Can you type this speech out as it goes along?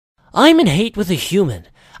I'm in hate with a human.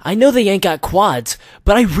 I know they ain't got quads,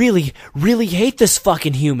 but I really, really hate this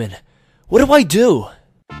fucking human. What do I do?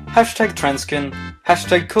 Hashtag transkin,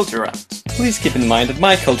 hashtag culturant. Please keep in mind that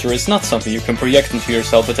my culture is not something you can project into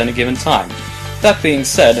yourself at any given time. That being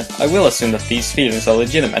said, I will assume that these feelings are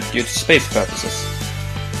legitimate due to space purposes.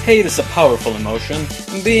 Hate is a powerful emotion,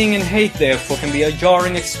 and being in hate therefore can be a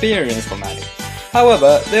jarring experience for many.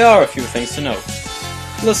 However, there are a few things to note.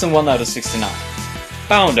 Lesson 1 out of 69.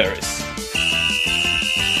 Boundaries.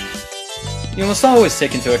 You must always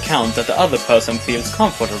take into account that the other person feels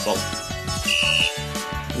comfortable.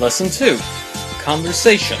 Lesson 2.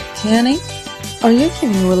 Conversation. Kenny, are you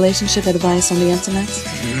giving relationship advice on the internet?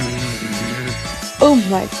 Oh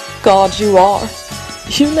my god, you are!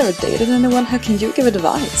 You've never dated anyone, how can you give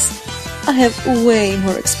advice? I have way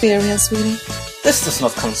more experience, sweetie. This does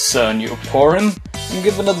not concern you, porrim. I'm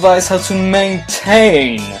giving advice how to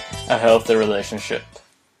maintain a healthy relationship.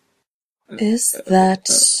 Is that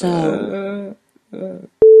so?